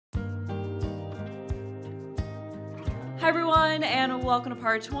Hi everyone, and welcome to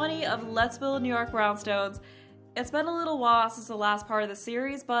part 20 of Let's Build New York Brownstones. It's been a little while since the last part of the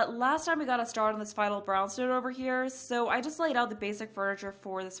series, but last time we got a start on this final brownstone over here, so I just laid out the basic furniture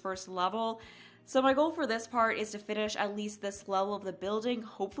for this first level. So my goal for this part is to finish at least this level of the building.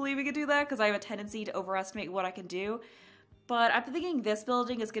 Hopefully we can do that, because I have a tendency to overestimate what I can do. But I'm thinking this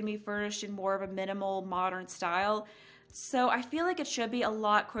building is going to be furnished in more of a minimal, modern style. So I feel like it should be a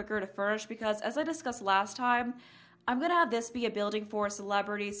lot quicker to furnish, because as I discussed last time, I'm going to have this be a building for a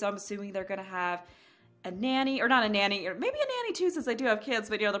celebrity, so I'm assuming they're going to have a nanny, or not a nanny, or maybe a nanny too since I do have kids,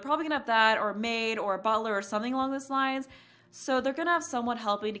 but they're probably going to have that, or a maid, or a butler, or something along those lines. So they're going to have someone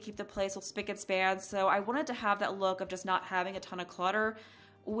helping to keep the place all spick and span, so I wanted to have that look of just not having a ton of clutter,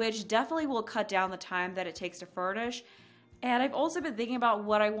 which definitely will cut down the time that it takes to furnish. And I've also been thinking about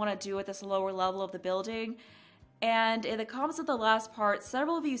what I want to do at this lower level of the building. And in the comments of the last part,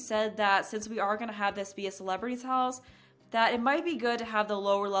 several of you said that since we are going to have this be a celebrity's house, that it might be good to have the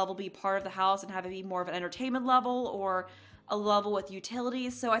lower level be part of the house and have it be more of an entertainment level or a level with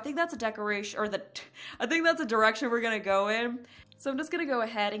utilities. So I think that's a decoration, or I think that's a direction we're going to go in. So I'm just going to go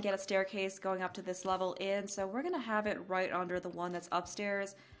ahead and get a staircase going up to this level in. So we're going to have it right under the one that's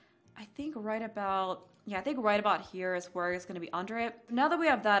upstairs. I think right about here is where it's going to be under it. Now that we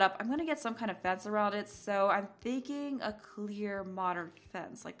have that up, I'm going to get some kind of fence around it. So I'm thinking a clear modern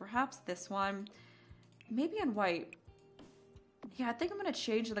fence, like perhaps this one, maybe in white. Yeah, I think I'm going to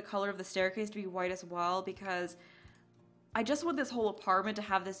change the color of the staircase to be white as well, because I just want this whole apartment to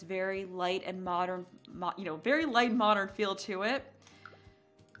have this very light and modern, very light modern feel to it.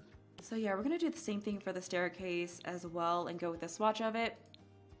 So yeah, we're going to do the same thing for the staircase as well and go with a swatch of it.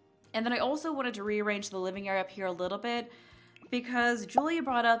 And then I also wanted to rearrange the living area up here a little bit, because Julia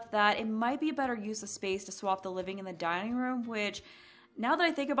brought up that it might be a better use of space to swap the living and the dining room, which now that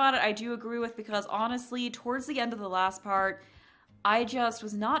I think about it, I do agree with, because honestly, towards the end of the last part, I just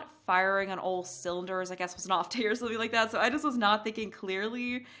was not firing on all cylinders, I guess was an off day or something like that, so I just was not thinking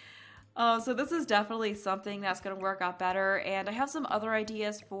clearly. So this is definitely something that's going to work out better, and I have some other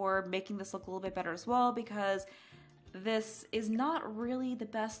ideas for making this look a little bit better as well, because this is not really the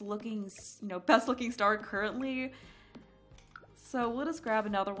best looking start currently. So we'll just grab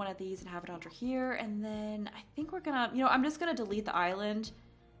another one of these and have it under here, and then I think we're gonna, I'm just gonna delete the island.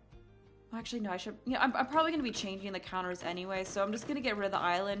 Actually, no, I should, I'm probably gonna be changing the counters anyway, so I'm just gonna get rid of the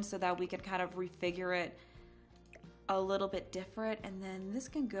island so that we can kind of refigure it a little bit different, and then this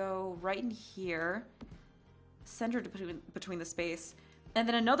can go right in here, centered between the space. And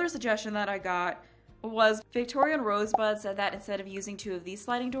then another suggestion that I got was Victoria and Rosebud said that instead of using two of these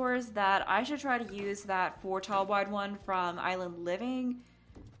sliding doors, that I should try to use that 4 tile wide one from Island Living,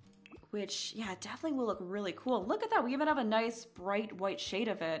 which, yeah, definitely will look really cool. Look at that, we even have a nice bright white shade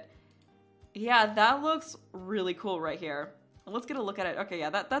of it. Yeah, that looks really cool right here. Let's get a look at it. Okay, yeah,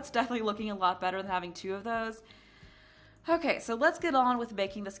 that's definitely looking a lot better than having 2 of those. Okay, so let's get on with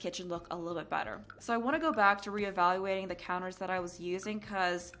making this kitchen look a little bit better. So I want to go back to reevaluating the counters that I was using,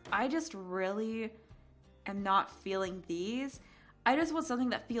 because I just really am not feeling these. I just want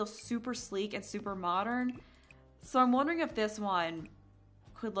something that feels super sleek and super modern. So I'm wondering if this one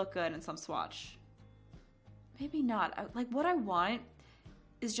could look good in some swatch. Maybe not. Like, what I want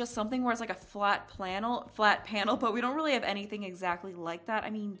is just something where it's like a flat panel, but we don't really have anything exactly like that. I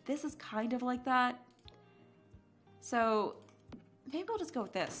mean, this is kind of like that. So maybe I'll just go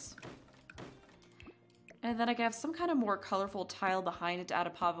with this. And then I can have some kind of more colorful tile behind it to add a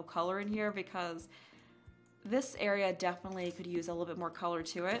pop of color in here, because this area definitely could use a little bit more color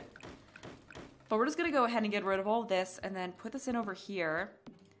to it. But we're just gonna go ahead and get rid of all this and then put this in over here.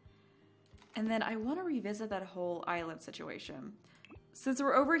 And then I want to revisit that whole island situation. Since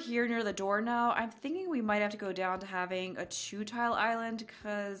we're over here near the door now, I'm thinking we might have to go down to having a 2 tile island,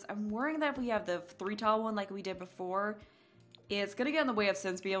 because I'm worrying that if we have the 3 tile one like we did before, it's gonna get in the way of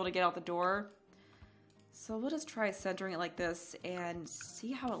Sims being able to get out the door. So we'll just try centering it like this and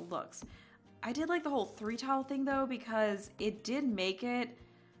see how it looks. I did like the whole 3 tile thing though, because it did make it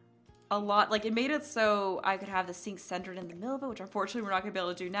a lot, like it made it so I could have the sink centered in the middle of it, which unfortunately we're not gonna be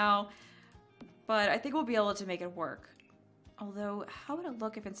able to do now. But I think we'll be able to make it work. Although, how would it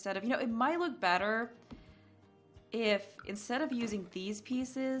look if instead of, it might look better if instead of using these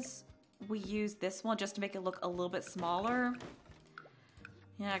pieces, we use this one just to make it look a little bit smaller.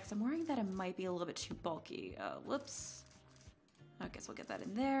 Yeah, because I'm worrying that it might be a little bit too bulky. Whoops. I guess we'll get that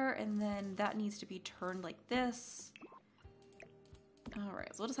in there, and then that needs to be turned like this.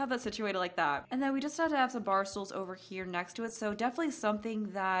 Alright, so we'll just have that situated like that. And then we just have to have some bar stools over here next to it, so definitely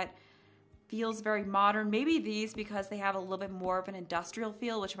something that feels very modern. Maybe these, because they have a little bit more of an industrial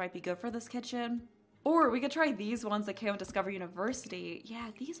feel, which might be good for this kitchen. Or we could try these ones that came with Discover University. Yeah,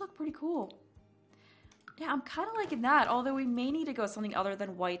 these look pretty cool. Yeah, I'm kind of liking that, although we may need to go something other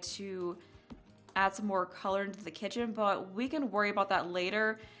than white to add some more color into the kitchen, but we can worry about that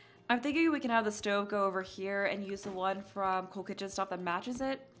later. I'm thinking we can have the stove go over here and use the one from Cool Kitchen Stuff that matches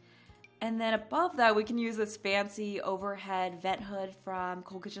it. And then above that, we can use this fancy overhead vent hood from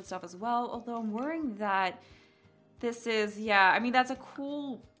Cool Kitchen Stuff as well, although I'm worrying that this is, yeah, I mean, that's a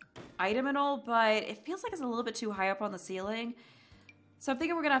cool item and all, but it feels like it's a little bit too high up on the ceiling. So I'm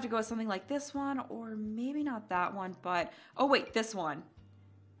thinking we're gonna have to go with something like this one, or maybe not that one, but, oh wait, this one.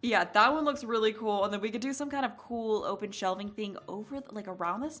 Yeah, that one looks really cool, and then we could do some kind of cool open shelving thing over, like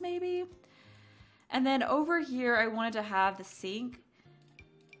around this maybe? And then over here, I wanted to have the sink.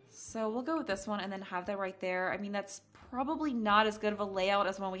 So we'll go with this one and then have that right there. I mean, that's probably not as good of a layout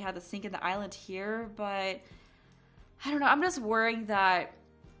as when we had the sink in the island here, but I don't know. I'm just worrying that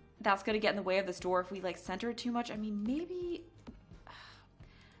that's going to get in the way of this door if we like center it too much. I mean, maybe,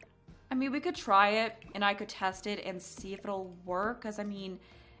 I mean, we could try it and I could test it and see if it'll work. Because I mean,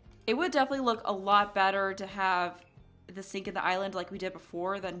 it would definitely look a lot better to have the sink in the island like we did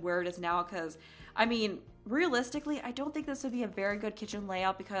before than where it is now. Because I mean, realistically, I don't think this would be a very good kitchen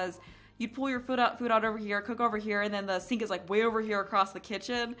layout because you'd pull your food out over here, cook over here, and then the sink is like way over here across the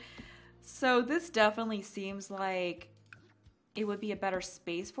kitchen. So this definitely seems like it would be a better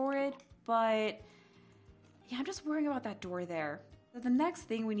space for it, but yeah, I'm just worrying about that door there. The next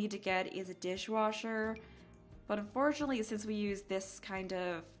thing we need to get is a dishwasher, but unfortunately, since we use this kind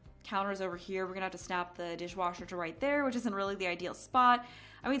of counters over here, we're gonna have to snap the dishwasher to right there, which isn't really the ideal spot.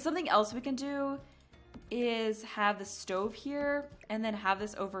 I mean, something else we can do is have the stove here and then have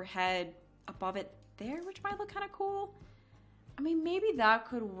this overhead above it there, which might look kind of cool. I mean, maybe that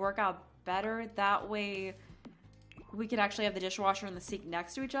could work out better. That way we could actually have the dishwasher and the sink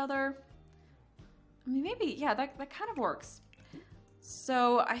next to each other. I mean, maybe, yeah, that kind of works.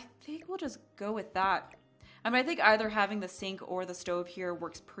 So I think we'll just go with that. I mean, I think either having the sink or the stove here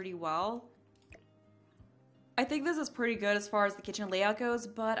works pretty well. I think this is pretty good as far as the kitchen layout goes,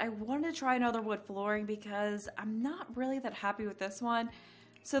 but I wanted to try another wood flooring because I'm not really that happy with this one.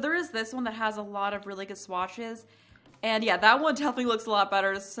 So there is this one that has a lot of really good swatches. And yeah, that one definitely looks a lot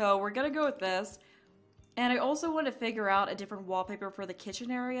better, so we're gonna go with this. And I also wanted to figure out a different wallpaper for the kitchen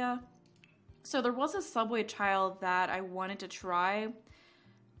area. So there was a subway tile that I wanted to try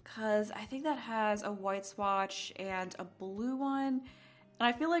because I think that has a white swatch and a blue one. And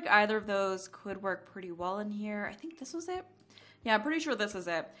I feel like either of those could work pretty well in here. I think this was it. Yeah, I'm pretty sure this is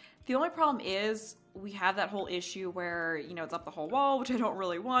it. The only problem is we have that whole issue where, you know, it's up the whole wall, which I don't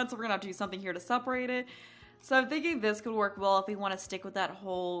really want. So we're gonna have to do something here to separate it. So I'm thinking this could work well if we want to stick with that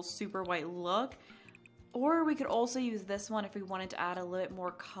whole super white look. Or we could also use this one if we wanted to add a little bit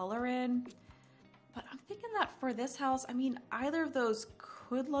more color in. But I'm thinking that for this house, I mean, either of those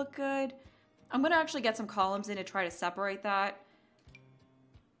could look good. I'm gonna actually get some columns in to try to separate that.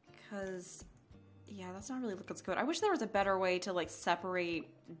 Because, yeah, that's not really looking good. I wish there was a better way to, like, separate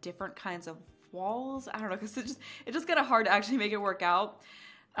different kinds of walls. I don't know, because it's just kind of hard to actually make it work out.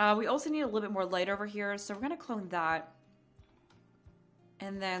 We also need a little bit more light over here, so we're going to clone that.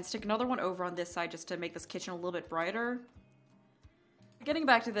 And then stick another one over on this side just to make this kitchen a little bit brighter. Getting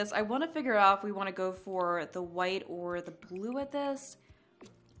back to this, I want to figure out if we want to go for the white or the blue at this.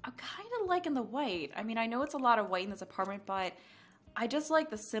 I'm kind of liking the white. I mean, I know it's a lot of white in this apartment, but I just like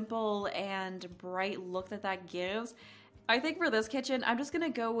the simple and bright look that that gives. I think for this kitchen, I'm just going to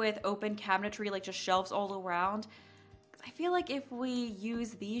go with open cabinetry, like just shelves all around. I feel like if we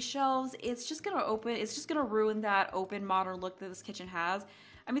use these shelves, it's just going to ruin that open modern look that this kitchen has.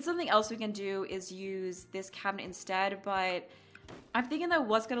 I mean, something else we can do is use this cabinet instead, but I'm thinking that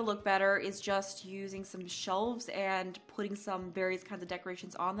what's going to look better is just using some shelves and putting some various kinds of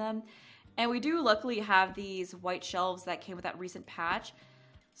decorations on them. And we do luckily have these white shelves that came with that recent patch.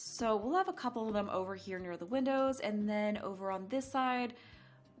 So we'll have a couple of them over here near the windows, and then over on this side,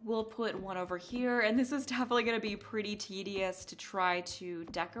 we'll put one over here. And this is definitely going to be pretty tedious to try to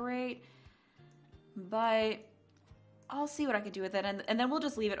decorate, but I'll see what I can do with it. And then we'll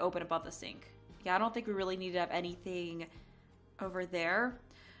just leave it open above the sink. Yeah, I don't think we really need to have anything over there.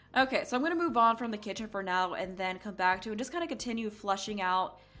 Okay, so I'm going to move on from the kitchen for now and then come back to and just kind of continue fleshing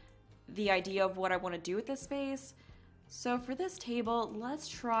out the idea of what I want to do with this space. So for this table, let's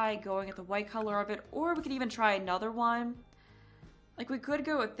try going with the white color of it, or we could even try another one. Like we could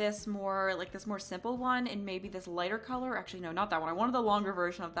go with this more, like this more simple one and maybe this lighter color. Actually, no, not that one. I wanted the longer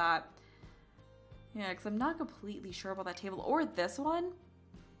version of that. Yeah, because I'm not completely sure about that table. Or this one.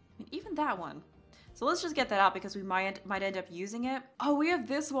 I mean, even that one. So let's just get that out because we might end up using it. Oh, we have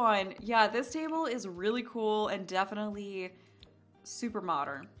this one. Yeah, this table is really cool and definitely super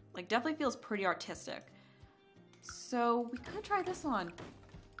modern. Like, definitely feels pretty artistic. So we could try this one.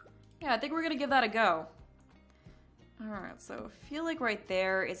 Yeah, I think we're gonna give that a go. Alright, so I feel like right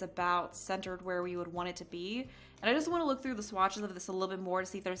there is about centered where we would want it to be. And I just want to look through the swatches of this a little bit more to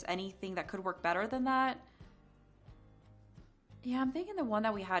see if there's anything that could work better than that. Yeah, I'm thinking the one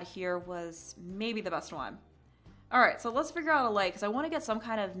that we had here was maybe the best one. Alright, so let's figure out a light, because I want to get some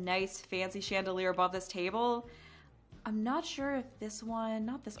kind of nice fancy chandelier above this table. I'm not sure if this one,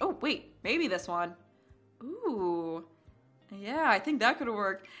 not this, oh wait, maybe this one. Ooh. Yeah, I think that could have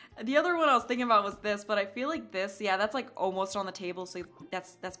worked. The other one I was thinking about was this, but I feel like this, yeah, that's like almost on the table, so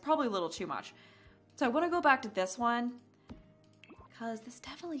that's probably a little too much. So I want to go back to this one, because this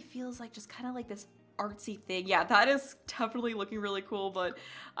definitely feels like just kind of like this artsy thing. Yeah, that is definitely looking really cool, but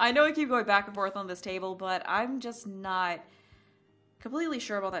I know I keep going back and forth on this table, but I'm just not completely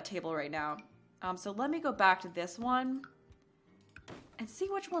sure about that table right now. So let me go back to this one and see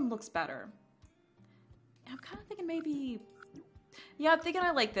which one looks better. I'm kind of thinking maybe... Yeah, I'm thinking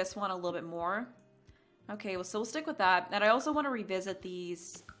I like this one a little bit more. Okay, well, so we'll stick with that. And I also want to revisit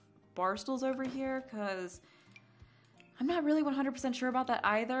these bar stools over here, because I'm not really 100% sure about that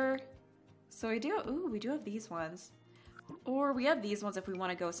either. So we do have these ones. Or we have these ones if we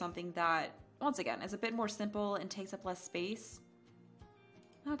want to go something that, once again, is a bit more simple and takes up less space.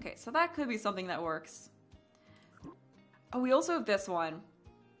 Okay, so that could be something that works. Oh, we also have this one.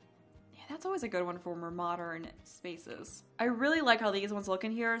 That's always a good one for more modern spaces. I really like how these ones look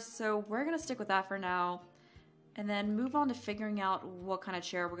in here, so we're gonna stick with that for now. And then move on to figuring out what kind of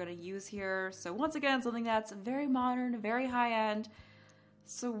chair we're gonna use here. So once again, something that's very modern, very high-end.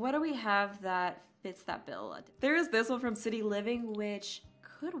 So what do we have that fits that bill? There's this one from City Living, which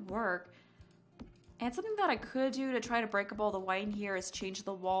could work. And something that I could do to try to break up all the white in here is change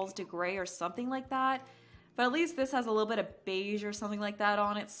the walls to gray or something like that. But at least this has a little bit of beige or something like that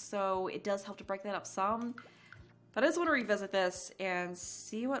on it, so it does help to break that up some. But I just want to revisit this and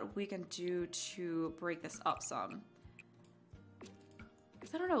see what we can do to break this up some.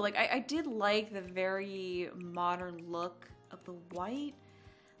 Because I don't know, like, I did like the very modern look of the white.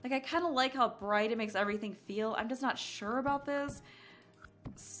 Like, I kind of like how bright it makes everything feel. I'm just not sure about this.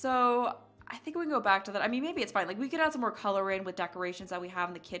 So I think we can go back to that. I mean, maybe it's fine. Like, we could add some more color in with decorations that we have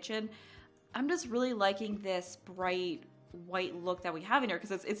in the kitchen. I'm just really liking this bright white look that we have in here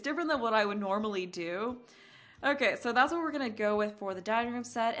because it's different than what I would normally do. Okay, so that's what we're going to go with for the dining room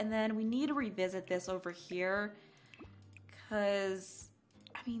set, and then we need to revisit this over here because,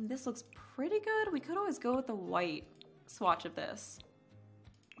 I mean, this looks pretty good. We could always go with the white swatch of this.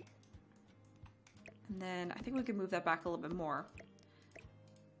 And then I think we can move that back a little bit more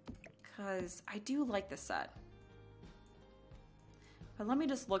because I do like this set. But let me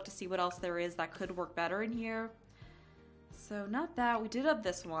just look to see what else there is that could work better in here. So not that. We did have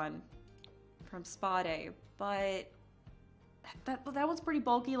this one from Spa Day, but that one's pretty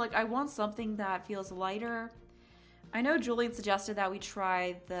bulky. Like, I want something that feels lighter. I know Julian suggested that we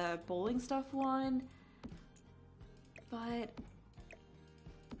try the bowling stuff one, but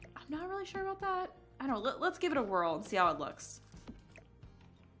I'm not really sure about that. I don't know. Let's give it a whirl and see how it looks.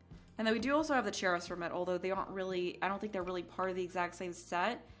 And then we do also have the chairs from it, although they aren't really, I don't think they're really part of the exact same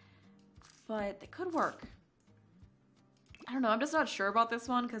set, but they could work. I don't know, I'm just not sure about this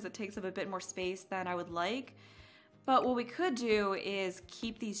one because it takes up a bit more space than I would like. But what we could do is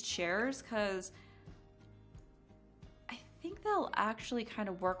keep these chairs because I think they'll actually kind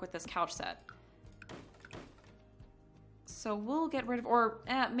of work with this couch set. So we'll get rid of, or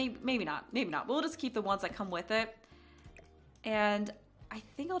maybe not. We'll just keep the ones that come with it. And I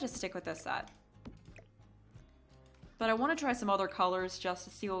think I'll just stick with this set. But I want to try some other colors just to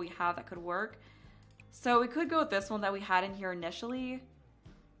see what we have that could work. So we could go with this one that we had in here initially.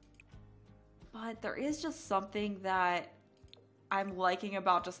 But there is just something that I'm liking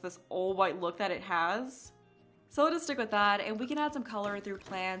about just this all white look that it has. So I'll just stick with that, and we can add some color through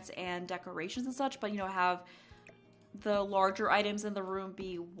plants and decorations and such, but, you know, have the larger items in the room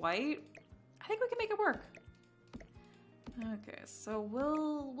be white. I think we can make it work. Okay, so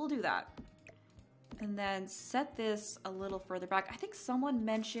we'll do that. And then set this a little further back. I think someone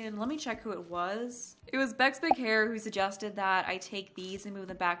mentioned, let me check who it was. It was Beck's Big Hair who suggested that I take these and move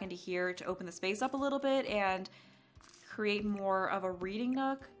them back into here to open the space up a little bit and create more of a reading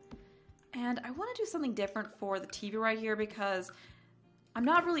nook. And I want to do something different for the TV right here because I'm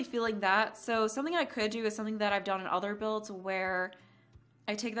not really feeling that. So something I could do is something that I've done in other builds where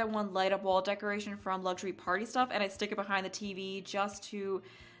I take that one light up wall decoration from Luxury Party Stuff and I stick it behind the TV just to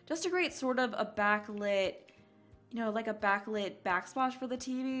just to create sort of a backlit, you know, like a backlit backsplash for the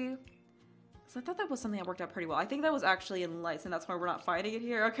TV. So I thought that was something that worked out pretty well. I think that was actually in lights, and that's why we're not finding it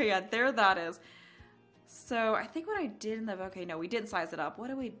here. Okay, yeah, there that is. So I think what I did in the, okay, no, we didn't size it up. What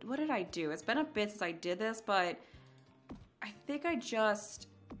did I do? It's been a bit since I did this, but I think I just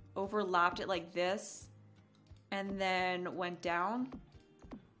overlapped it like this and then went down.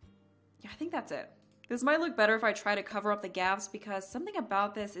 Yeah, I think that's it. This might look better if I try to cover up the gaps because something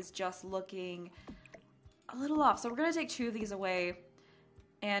about this is just looking a little off. So we're gonna take 2 of these away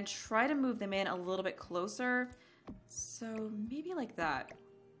and try to move them in a little bit closer. So maybe like that.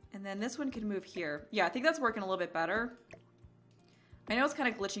 And then this one can move here. Yeah, I think that's working a little bit better. I know it's kind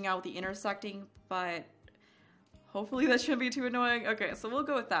of glitching out with the intersecting, but hopefully that shouldn't be too annoying. Okay, so we'll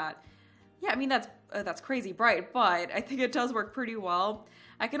go with that. Yeah, I mean, that's crazy bright, but I think it does work pretty well.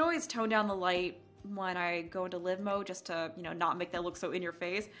 I can always tone down the light when I go into live mode just to, you know, not make that look so in your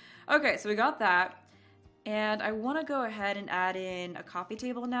face. Okay, so we got that. And I want to go ahead and add in a coffee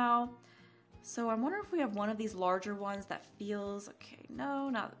table now. So I'm wondering if we have one of these larger ones that feels, okay, no,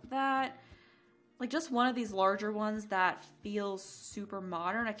 not that. Like just one of these larger ones that feels super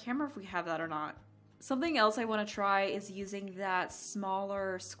modern. I can't remember if we have that or not. Something else I want to try is using that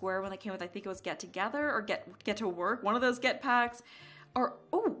smaller square one that came with, I think it was Get Together or Get to Work. One of those Get Packs. Or,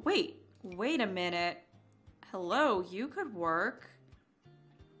 oh, wait a minute. Hello, you could work.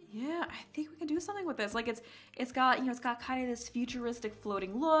 Yeah, I think we can do something with this. Like it's got, you know, it's got kind of this futuristic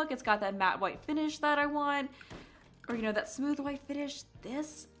floating look. It's got that matte white finish that I want. Or, you know, that smooth white finish.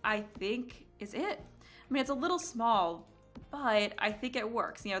 This, I think, is it. I mean, it's a little small, but I think it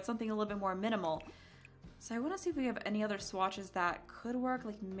works. You know, it's something a little bit more minimal. So I want to see if we have any other swatches that could work.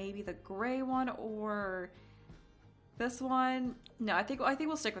 Like maybe the gray one or this one. No, I think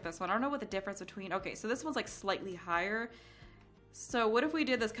we'll stick with this one. I don't know what the difference between, okay, so this one's like slightly higher. So what if we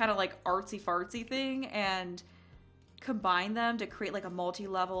did this kind of like artsy-fartsy thing and combine them to create like a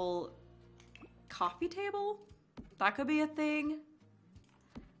multi-level coffee table? That could be a thing.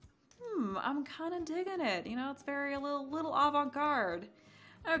 I'm kind of digging it. You know, it's very a little avant-garde.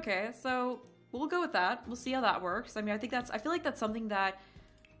 Okay, so we'll go with that. We'll see how that works. I mean, I feel like that's something that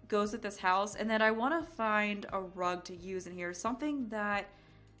goes with this house. And then I want to find a rug to use in here. Something that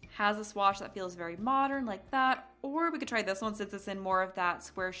has a swatch that feels very modern like that. Or we could try this one since it's in more of that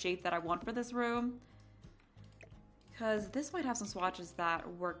square shape that I want for this room. Because this might have some swatches that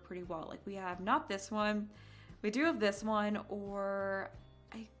work pretty well. Like we have not this one. We do have this one, or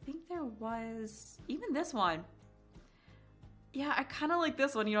I think there was even this one. Yeah, I kind of like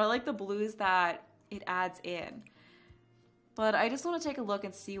this one. You know, I like the blues that it adds in. But I just want to take a look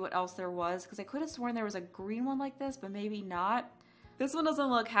and see what else there was. Because I could have sworn there was a green one like this, but maybe not. This one doesn't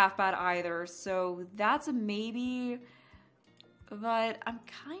look half bad either, so that's a maybe, but I'm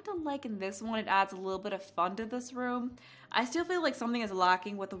kind of liking this one. It adds a little bit of fun to this room. I still feel like something is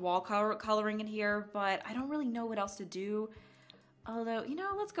lacking with the wall coloring in here, but I don't really know what else to do. Although, you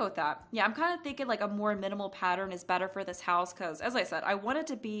know, let's go with that. Yeah, I'm kind of thinking like a more minimal pattern is better for this house because, as I said, I want it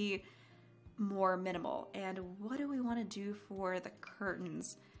to be more minimal. And what do we want to do for the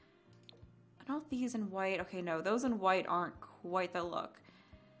curtains? I don't know if these in white, okay, no, those in white aren't quite the look.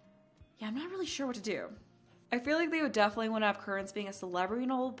 Yeah, I'm not really sure what to do. I feel like they would definitely want to have curtains being a celebrity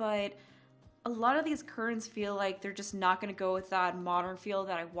and all, but a lot of these curtains feel like they're just not going to go with that modern feel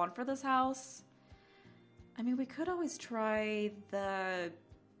that I want for this house. I mean, we could always try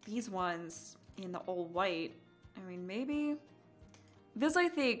these ones in the all white. I mean, maybe. This I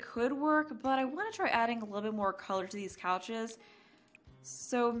think could work, but I want to try adding a little bit more color to these couches.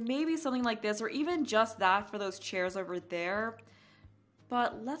 So maybe something like this, or even just that for those chairs over there.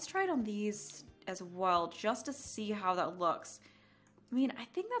 But let's try it on these as well, just to see how that looks. I mean, I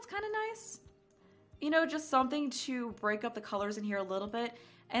think that's kind of nice. You know, just something to break up the colors in here a little bit.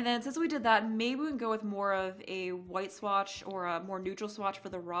 And then since we did that, maybe we can go with more of a white swatch or a more neutral swatch for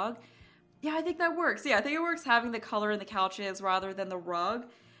the rug. Yeah, I think that works. Yeah, I think it works having the color in the couches rather than the rug.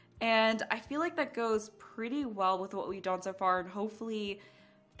 And I feel like that goes pretty well with what we've done so far, and hopefully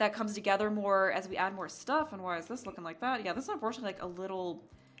that comes together more as we add more stuff. And why is this looking like that? Yeah, this is unfortunately like a little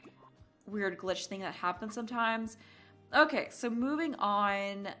weird glitch thing that happens sometimes. Okay, so moving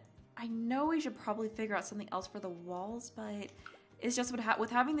on. I know we should probably figure out something else for the walls, but it's just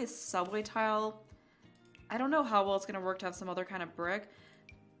with having this subway tile, I don't know how well it's going to work to have some other kind of brick,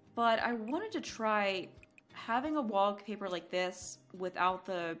 but I wanted to try having a wallpaper like this without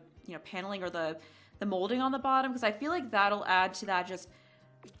the, you know, paneling or the molding on the bottom, because I feel like that'll add to that just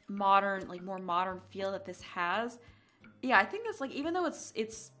modern, like more modern feel that this has. Yeah, I think it's like, even though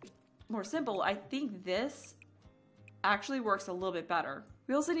it's more simple, I think this actually works a little bit better.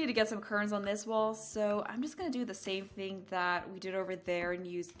 We also need to get some curtains on this wall, so I'm just going to do the same thing that we did over there and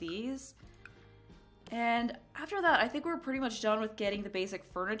use these. And after that, I think we're pretty much done with getting the basic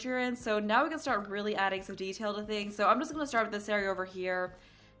furniture in, so now we can start really adding some detail to things. So I'm just going to start with this area over here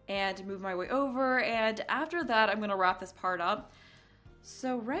and move my way over, and after that, I'm going to wrap this part up.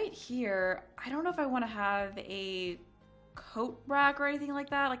 So right here, I don't know if I want to have a coat rack or anything like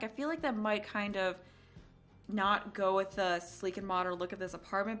that. Like, I feel like that might kind of not go with the sleek and modern look of this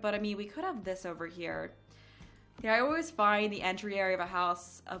apartment, but I mean, we could have this over here. Yeah, I always find the entry area of a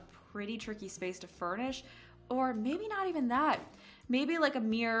house a pretty tricky space to furnish, or maybe not even that. Maybe like a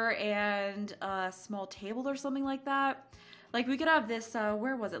mirror and a small table or something like that. Like, we could have this,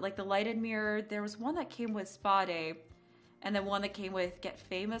 where was it? Like the lighted mirror. There was one that came with Spa Day, and then one that came with Get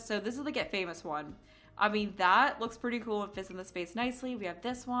Famous. So this is the Get Famous one. I mean, that looks pretty cool and fits in the space nicely. We have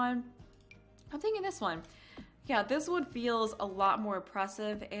this one. I'm thinking this one. Yeah, this one feels a lot more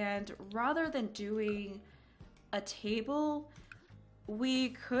impressive, and rather than doing a table, we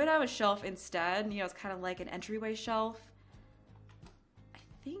could have a shelf instead. You know, it's kind of like an entryway shelf. I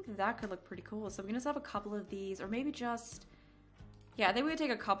think that could look pretty cool. So I'm gonna just have a couple of these, or maybe just, yeah, I think we could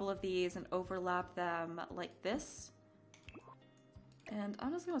take a couple of these and overlap them like this. And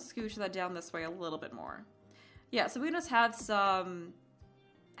I'm just gonna scooch that down this way a little bit more. Yeah, so we can just have some,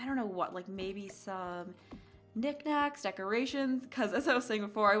 I don't know what, like maybe some knickknacks, decorations, because as I was saying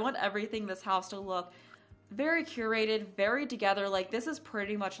before, I want everything in this house to look very curated, very together. Like, this is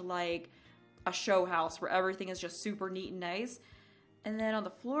pretty much like a show house where everything is just super neat and nice. And then on the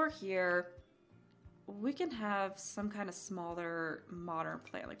floor here, we can have some kind of smaller modern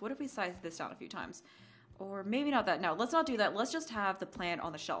plant. Like, what if we size this down a few times? Or maybe not that. No, let's not do that. Let's just have the plant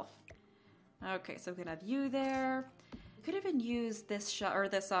on the shelf. Okay, so we can have you there. Could even use this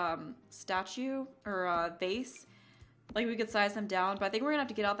statue or vase. Like, we could size them down, but I think we're gonna have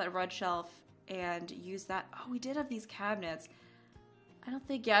to get out that red shelf and use that. Oh, we did have these cabinets. I don't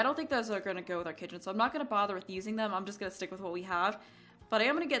think those are gonna go with our kitchen, so I'm not gonna bother with using them. I'm just gonna stick with what we have. But I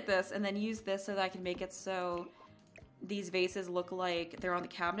am gonna get this and then use this so that I can make it so these vases look like they're on the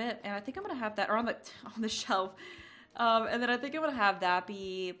cabinet. And I think I'm gonna have that, or on the shelf. And then I think I'm gonna have that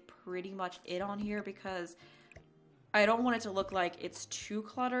be pretty much it on here, because I don't want it to look like it's too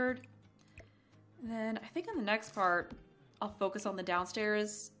cluttered. And then I think on the next part, I'll focus on the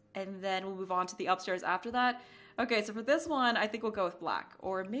downstairs, and then we'll move on to the upstairs after that. Okay, so for this one, I think we'll go with black,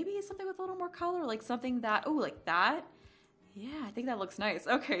 or maybe something with a little more color, like something that, oh, like that. Yeah, I think that looks nice.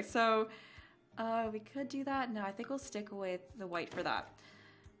 Okay, so we could do that. No, I think we'll stick with the white for that.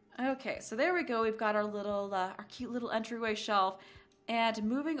 Okay, so there we go. We've got our little, our cute little entryway shelf. And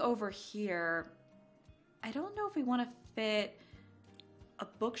moving over here, I don't know if we want to fit a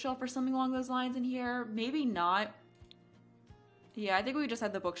bookshelf or something along those lines in here. Maybe not. Yeah, I think we just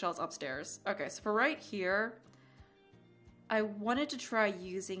had the bookshelves upstairs. Okay, so for right here, I wanted to try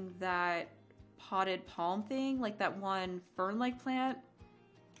using that potted palm thing, like that one fern-like plant.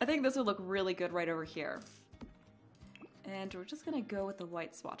 I think this would look really good right over here. And we're just gonna go with the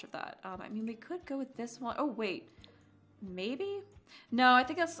white swatch of that. I mean, we could go with this one. Oh, wait. Maybe? No, I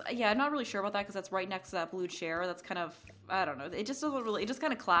think that's, yeah, I'm not really sure about that because that's right next to that blue chair. That's kind of, I don't know. It just doesn't really, it just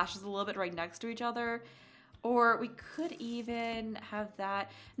kind of clashes a little bit right next to each other. Or we could even have that.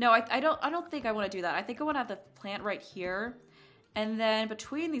 No, I don't think I want to do that. I think I want to have the plant right here. And then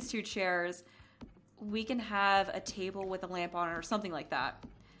between these two chairs, we can have a table with a lamp on it or something like that.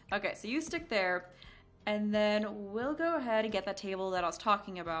 Okay, so you stick there. And then we'll go ahead and get that table that I was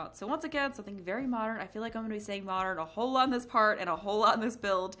talking about. So once again, something very modern. I feel like I'm going to be saying modern a whole lot in this part and a whole lot in this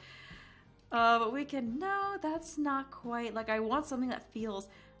build. But we can, no, that's not quite. Like, I want something that feels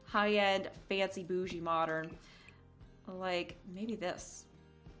high-end, fancy, bougie, modern. Like, maybe this.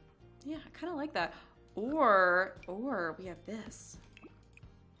 Yeah, I kind of like that. Or we have this.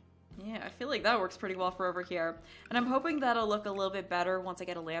 Yeah, I feel like that works pretty well for over here. And I'm hoping that'll look a little bit better once I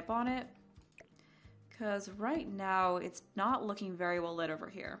get a lamp on it. Because right now, it's not looking very well lit over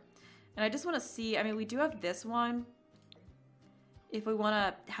here. And I just want to see, I mean, we do have this one. If we want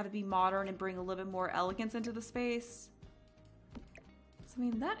to have it be modern and bring a little bit more elegance into the space. So, I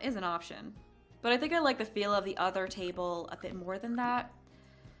mean, that is an option. But I think I like the feel of the other table a bit more than that.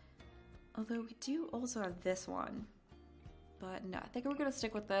 Although we do also have this one. But no, I think we're going to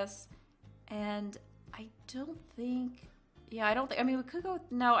stick with this. And I don't think, yeah, I don't think, I mean, we could go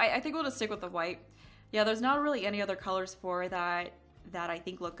with, no, I think we'll just stick with the white. Yeah, there's not really any other colors for that I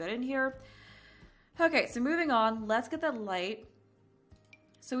think look good in here. Okay, so moving on, let's get that light.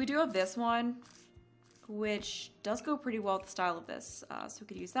 So we do have this one, which does go pretty well with the style of this. So we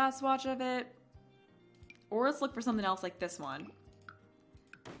could use that swatch of it. Or let's look for something else like this one.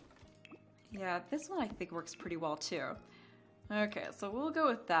 Yeah, this one I think works pretty well too. Okay, so we'll go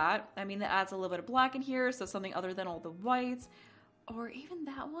with that. I mean, that adds a little bit of black in here, so something other than all the whites. Or even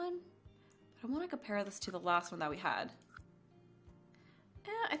that one. But I want to compare this to the last one that we had.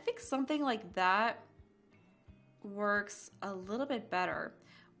 I think something like that works a little bit better.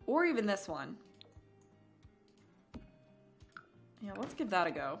 Or even this one. Yeah, let's give that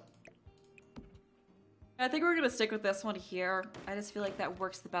a go. I think we're going to stick with this one here. I just feel like that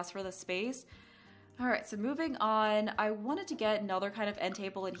works the best for the space. Alright, so moving on, I wanted to get another kind of end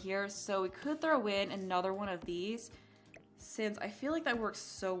table in here, so we could throw in another one of these, since I feel like that works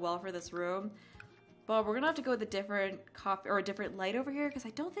so well for this room. But we're going to have to go with a different coffee or a different light over here, because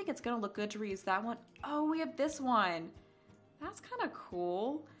I don't think it's going to look good to reuse that one. Oh, we have this one. That's kind of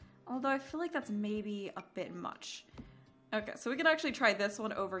cool, although I feel like that's maybe a bit much. Okay, so we can actually try this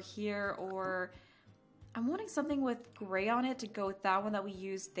one over here, or I'm wanting something with gray on it to go with that one that we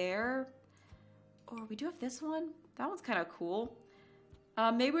used there. Or we do have this one. That one's kind of cool.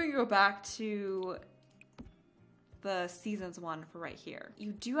 Maybe we can go back to the seasons one for right here.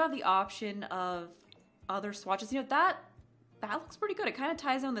 You do have the option of other swatches. You know, that looks pretty good. It kind of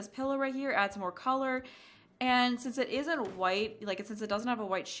ties in this pillow right here, adds more color. And since it isn't white, like since it doesn't have a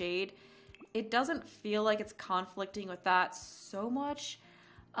white shade, it doesn't feel like it's conflicting with that so much.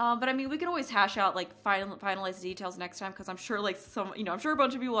 But I mean, we can always hash out like finalize the details next time, because I'm sure like I'm sure a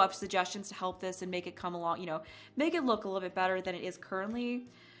bunch of people will have suggestions to help this and make it come along, make it look a little bit better than it is currently.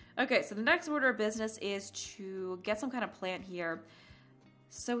 Okay, so the next order of business is to get some kind of plant here.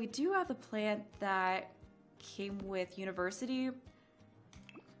 So we do have the plant that came with University.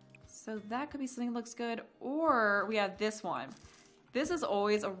 So that could be something that looks good. Or we have this one. This is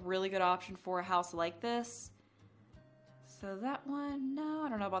always a really good option for a house like this. So that one, no, I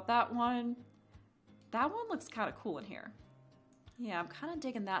don't know about that one. That one looks kind of cool in here. Yeah, I'm kind of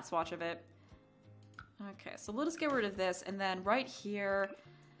digging that swatch of it. Okay, so we'll just get rid of this, and then right here,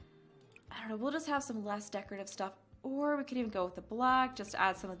 I don't know, we'll just have some less decorative stuff, or we could even go with the black, just to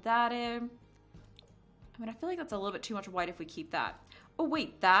add some of that in. I mean, I feel like that's a little bit too much white if we keep that. Oh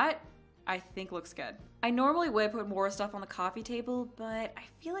wait, that I think looks good. I normally would put more stuff on the coffee table, but I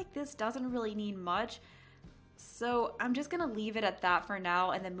feel like this doesn't really need much. So I'm just gonna leave it at that for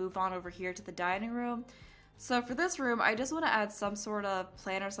now and then move on over here to the dining room. So for this room, I just want to add some sort of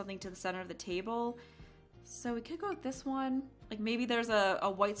plant or something to the center of the table. So we could go with this one. Like maybe there's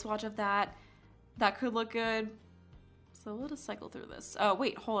a white swatch of that. That could look good. So we'll just cycle through this. Oh,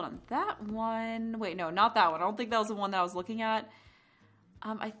 wait, hold on. That one. Wait, no, not that one. I don't think that was the one that I was looking at.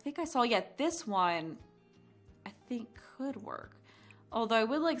 I think I saw, yeah, this one I think could work. Although I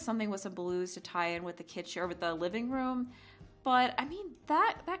would like something with some blues to tie in with the kitchen or with the living room. But I mean,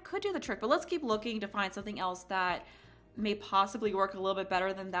 that could do the trick. But let's keep looking to find something else that may possibly work a little bit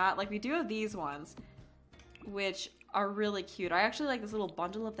better than that. Like we do have these ones, which are really cute. I actually like this little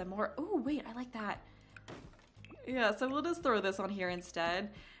bundle of them more. Oh, wait, I like that. Yeah, so we'll just throw this on here instead.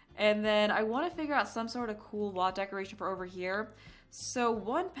 And then I want to figure out some sort of cool wall decoration for over here. So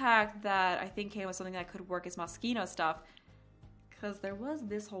one pack that I think came with something that could work is Moschino stuff, because there was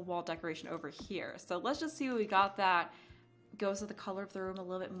this whole wall decoration over here. So let's just see what we got that goes with the color of the room a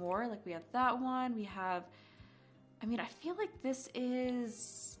little bit more. Like we have that one. We have, I mean, I feel like this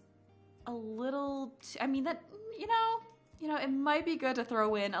is a little, I mean, that, you know, it might be good to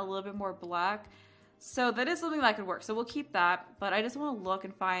throw in a little bit more black. So that is something that could work. So we'll keep that, but I just want to look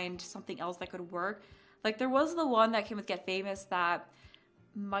and find something else that could work. Like there was the one that came with Get Famous that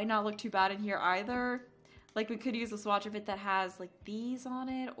might not look too bad in here either. Like we could use a swatch of it that has like these on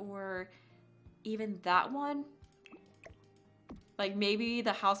it, or even that one. Like maybe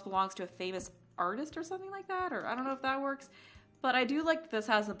the house belongs to a famous artist or something like that, or I don't know if that works. But I do like that this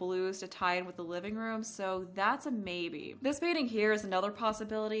has the blues to tie in with the living room, so that's a maybe. This painting here is another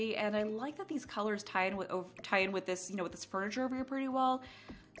possibility, and I like that these colors tie in with this, with this furniture over here pretty well.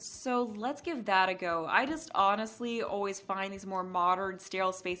 So let's give that a go. I just honestly always find these more modern,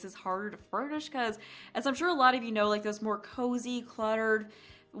 sterile spaces harder to furnish because, as I'm sure a lot of you know, like those more cozy, cluttered,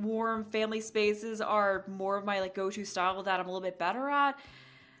 warm family spaces are more of my like go-to style that I'm a little bit better at.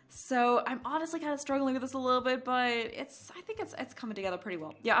 So I'm honestly kind of struggling with this a little bit, but I think it's coming together pretty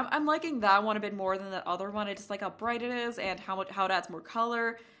well. Yeah, I'm liking that one a bit more than that other one. I just like how bright it is and how it adds more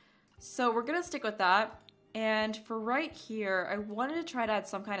color. So we're gonna stick with that. And for right here, I wanted to try to add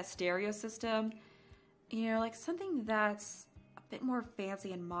some kind of stereo system, like something that's a bit more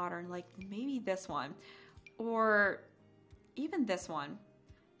fancy and modern, like maybe this one, or even this one.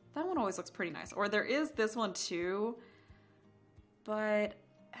 That one always looks pretty nice. Or there is this one too, but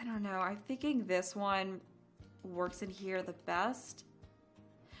I don't know. I'm thinking this one works in here the best.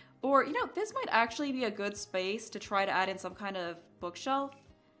 Or, you know, this might actually be a good space to try to add in some kind of bookshelf.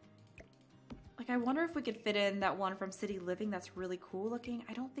 Like, I wonder if we could fit in that one from City Living that's really cool looking.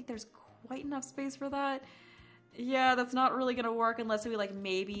 I don't think there's quite enough space for that. Yeah, that's not really gonna work unless we, like,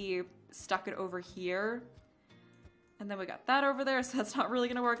 maybe stuck it over here. And then we got that over there, so that's not really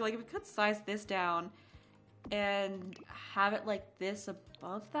gonna work. Like, if we could size this down and have it like this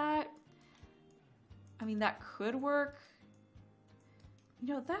above that, I mean, that could work.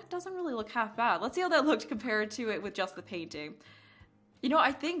 You know, that doesn't really look half bad. Let's see how that looked compared to it with just the painting. You know,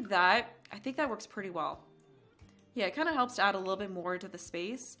 I think that works pretty well. Yeah, it kind of helps to add a little bit more to the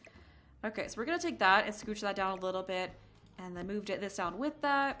space. Okay, so we're gonna take that and scooch that down a little bit and then move this down with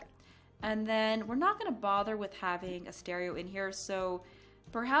that. And then we're not gonna bother with having a stereo in here, so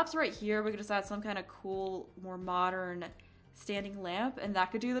perhaps right here we could just add some kind of cool, more modern standing lamp, and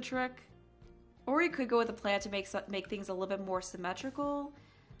that could do the trick. Or you could go with a plant to make things a little bit more symmetrical.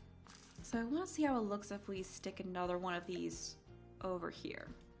 So I want to see how it looks if we stick another one of these over here.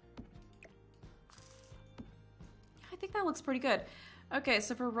 I think that looks pretty good. Okay,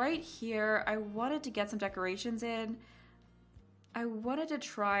 so for right here, I wanted to get some decorations in. I wanted to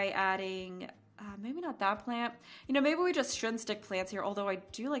try adding, maybe not that plant. You know, maybe we just shouldn't stick plants here, although I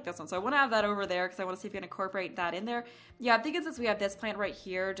do like this one. So I want to have that over there because I want to see if we can incorporate that in there. Yeah, I'm thinking since we have this plant right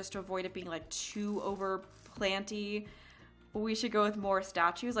here, just to avoid it being like too over planty, we should go with more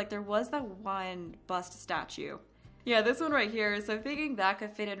statues. Like there was that one bust statue. Yeah, this one right here. So I'm thinking that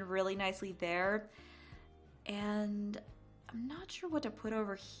could fit in really nicely there. And I'm not sure what to put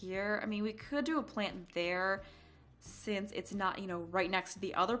over here. I mean, we could do a plant there, since it's not, you know, right next to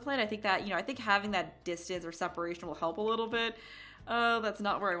the other plant. I think that, you know, I think having that distance or separation will help a little bit. That's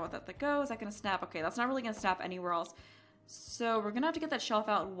not where I want that to go. Is that gonna snap? Okay, that's not really gonna snap anywhere else. So we're gonna have to get that shelf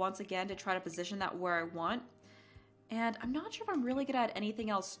out once again to try to position that where I want. And I'm not sure if I'm really gonna add anything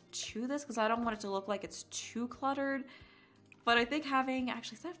else to this because I don't want it to look like it's too cluttered. But I think having,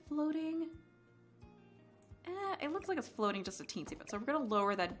 actually, is that floating? It looks like it's floating just a teensy bit. So we're gonna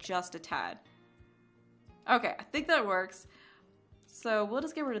lower that just a tad. Okay, I think that works. So we'll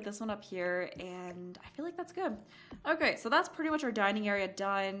just get rid of this one up here, and I feel like that's good. Okay, so that's pretty much our dining area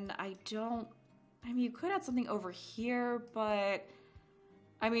done. I mean, you could add something over here, but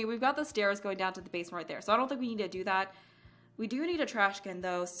I mean, we've got the stairs going down to the basement right there, so I don't think we need to do that. We do need a trash can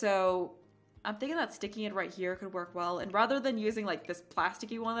though, so I'm thinking that sticking it right here could work well, and rather than using like this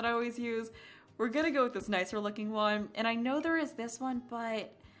plasticky one that I always use, we're gonna go with this nicer looking one. And I know there is this one,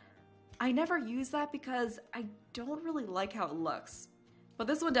 but I never use that because I don't really like how it looks. But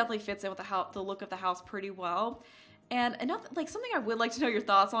this one definitely fits in with the look of the house pretty well. And enough, like something I would like to know your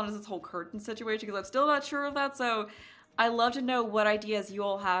thoughts on is this whole curtain situation because I'm still not sure of that. So I love to know what ideas you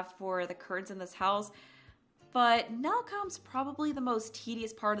all have for the curtains in this house. But now comes probably the most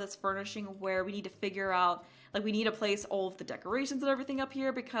tedious part of this furnishing where we need to figure out, like we need to place all of the decorations and everything up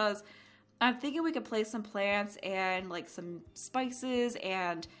here because I'm thinking we could place some plants and like some spices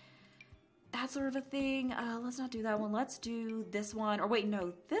and that sort of a thing. Let's not do that one. Let's do this one. Or wait,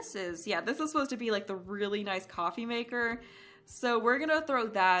 no, this is supposed to be like the really nice coffee maker. So we're gonna throw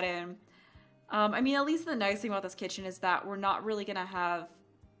that in. I mean, at least the nice thing about this kitchen is that we're not really gonna have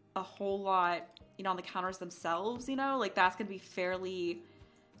a whole lot, you know, on the counters themselves, you know? Like that's gonna be fairly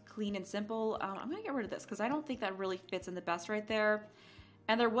clean and simple. I'm gonna get rid of this because I don't think that really fits in the best right there.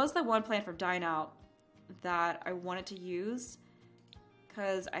 And there was the one plant from Dine Out that I wanted to use,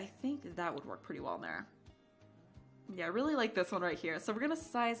 because I think that would work pretty well in there. Yeah, I really like this one right here. So we're gonna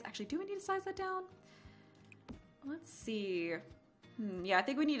size, actually, do we need to size that down? Let's see. Yeah, I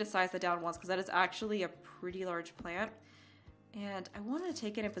think we need to size that down once because that is actually a pretty large plant. And I wanted to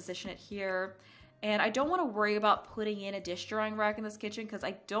take it and position it here. And I don't want to worry about putting in a dish drying rack in this kitchen because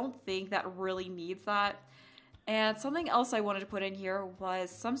I don't think that really needs that. And something else I wanted to put in here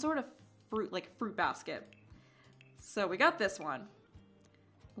was some sort of fruit, like fruit basket. So we got this one,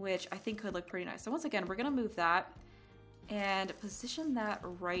 which I think could look pretty nice. So once again, we're gonna move that and position that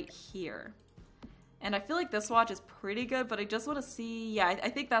right here. And I feel like this swatch is pretty good, but I just want to see, yeah, I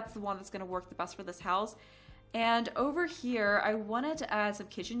think that's the one that's gonna work the best for this house. And over here, I wanted to add some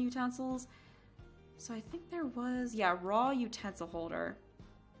kitchen utensils. So I think there was, yeah, raw utensil holder.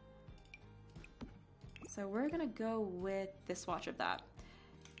 So we're gonna go with this swatch of that.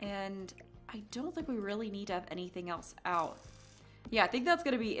 And I don't think we really need to have anything else out. Yeah, I think that's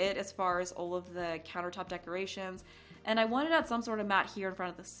gonna be it as far as all of the countertop decorations. And I wanted to add some sort of mat here in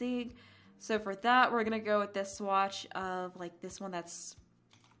front of the sink. So for that, we're gonna go with this swatch of like this one that's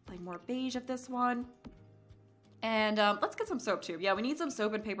like more beige of this one. And let's get some soap too. Yeah, we need some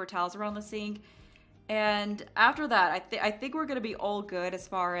soap and paper towels around the sink. And after that, I think we're going to be all good as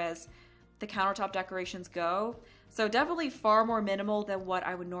far as the countertop decorations go. So definitely far more minimal than what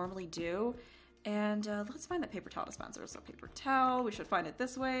I would normally do. And let's find the paper towel dispenser. So paper towel, we should find it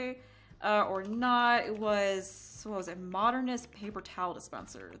this way. Or not. It was, what was it? Modernist paper towel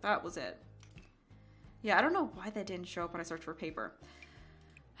dispenser. That was it. Yeah, I don't know why that didn't show up when I searched for paper.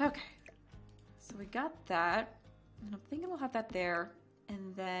 Okay. So we got that. And I'm thinking we'll have that there.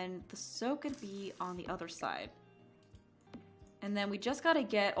 And then the soap could be on the other side. And then we just got to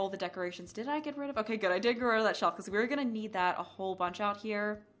get all the decorations. Did I get rid of? Okay, good. I did get rid of that shelf because we're going to need that a whole bunch out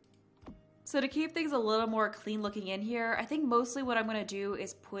here. So to keep things a little more clean looking in here, I think mostly what I'm going to do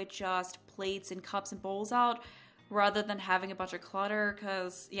is put just plates and cups and bowls out rather than having a bunch of clutter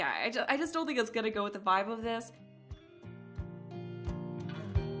because, yeah, I just don't think it's going to go with the vibe of this.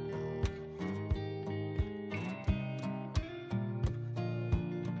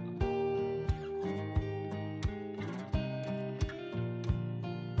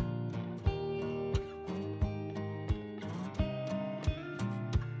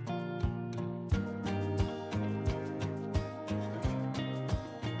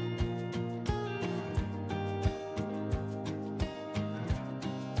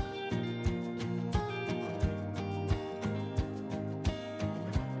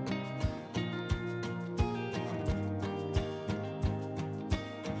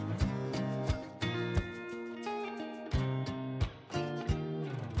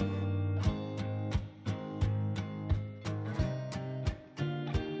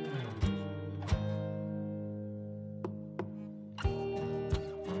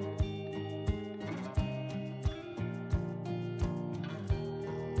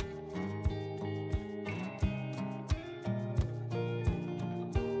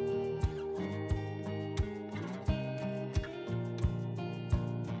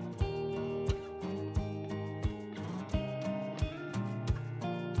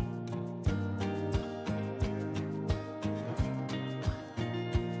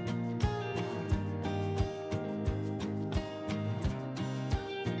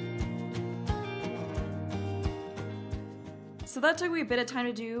 So that took me a bit of time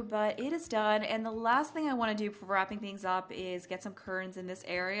to do, but it is done. And the last thing I want to do for wrapping things up is get some curtains in this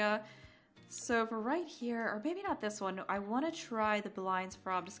area. So for right here, or maybe not this one, I want to try the blinds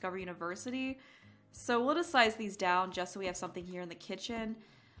from Discovery University. So we'll just size these down just so we have something here in the kitchen.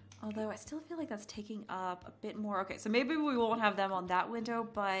 Although I still feel like that's taking up a bit more. Okay, so maybe we won't have them on that window,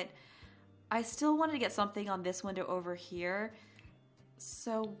 but I still wanted to get something on this window over here.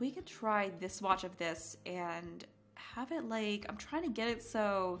 So we could try this swatch of this and have it like, I'm trying to get it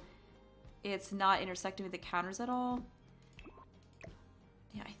so it's not intersecting with the counters at all.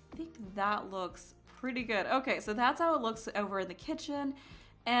 Yeah, I think that looks pretty good. Okay, so that's how it looks over in the kitchen.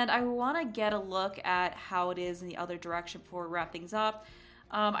 And I want to get a look at how it is in the other direction before we wrap things up.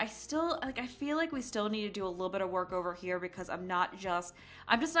 I feel like we still need to do a little bit of work over here because I'm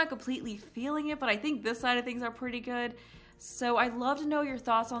just not completely feeling it, but I think this side of things are pretty good. So I'd love to know your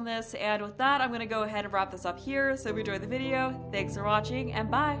thoughts on this, and with that, I'm going to go ahead and wrap this up here. So if you enjoyed the video, thanks for watching,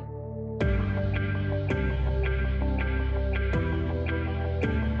 and bye!